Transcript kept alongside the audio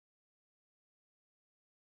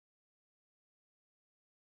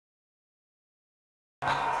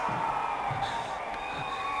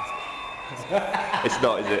It's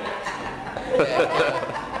not, is it?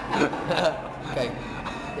 Okay.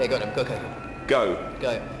 Yeah, go on. Go.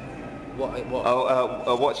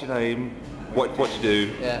 What? What's your name? What you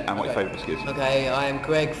do? Yeah, and what your favourite biscuit is? Okay, I am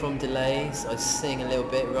Greg from Delays. I sing a little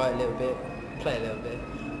bit, write a little bit, play a little bit.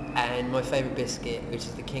 And my favourite biscuit, which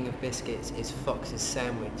is the king of biscuits, is Fox's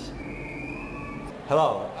Sandwich.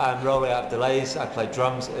 Hello, I'm Rolly out of Delays. I play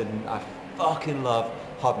drums and I fucking love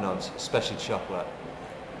hobnobs, especially chocolate.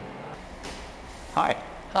 Hi.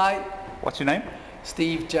 Hi, What's your name?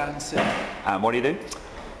 Steve Jansen. And what do you do?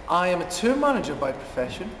 I am a tour manager by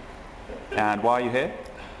profession. And why are you here?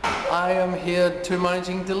 I am here tour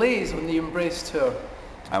managing Delays on the Embrace tour.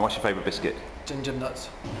 And what's your favourite biscuit? Ginger nuts.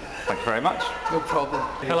 Thank you very much. No problem.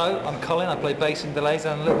 Hello, I'm Colin. I play bass in Delays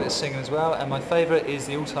and a little bit of singing as well. And my favourite is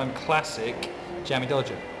the all-time classic, Jammy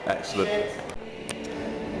Dodger. Excellent.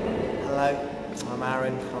 Hello, I'm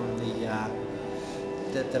Aaron from the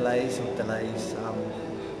Delays. I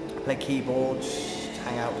play keyboards,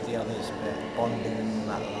 hang out with the others a bit, bonding and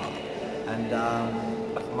that lot. And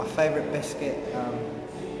my favourite biscuit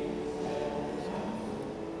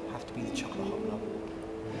have to be the chocolate hobnob.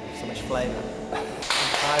 So much flavour.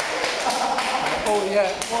 Oh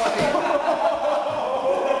yeah.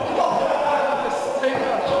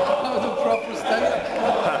 That was a proper statement.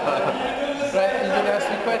 Right, are you going to ask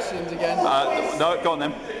me questions again? No, go on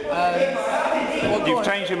then. You've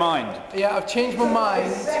changed your mind. Yeah, I've changed my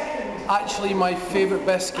mind. Actually, my favourite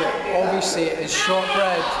biscuit, obviously, is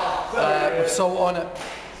shortbread with salt on it.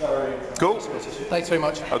 Cool. Thanks very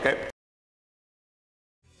much. Okay.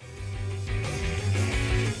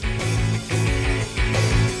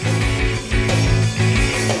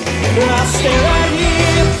 I'll stay right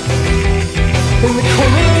here in the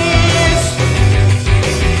coming years.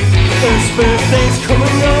 First birthday's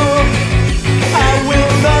coming up, I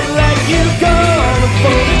will not let you go. The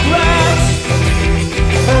photographs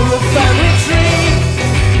and the family tree,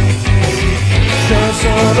 there's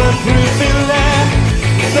all the proof in there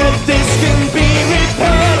that this can be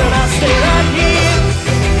repaired. And I'll stay right here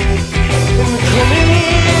in the coming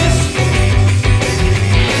years.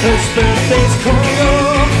 First birthday's coming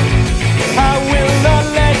up, I will not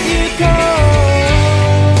let you go.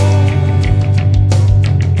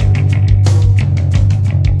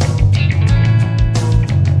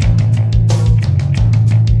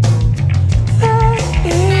 There is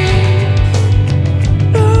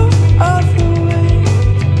no other way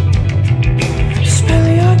to spend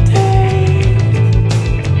your day.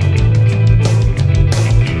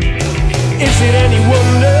 Is it any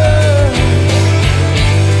wonder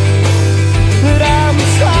that I'm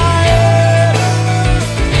tired?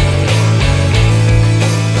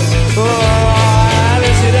 Oh,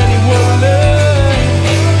 is it any wonder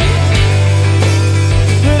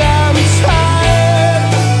that I'm tired?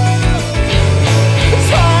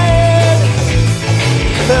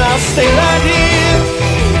 That I'll stay right here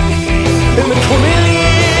in the coming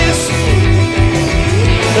years.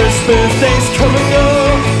 This birthday's coming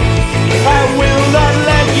up, I will not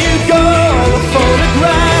let you go. The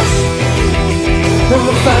photographs and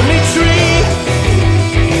the family tree,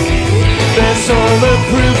 there's all the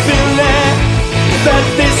proof in there that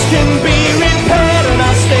this can be repaired. And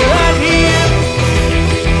I'll stay right here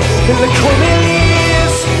in the coming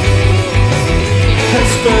years.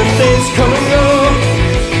 This birthday's coming up,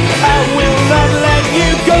 I will not let you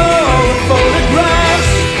go. The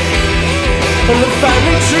photographs and the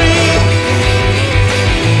family tree,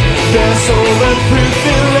 there's all the proof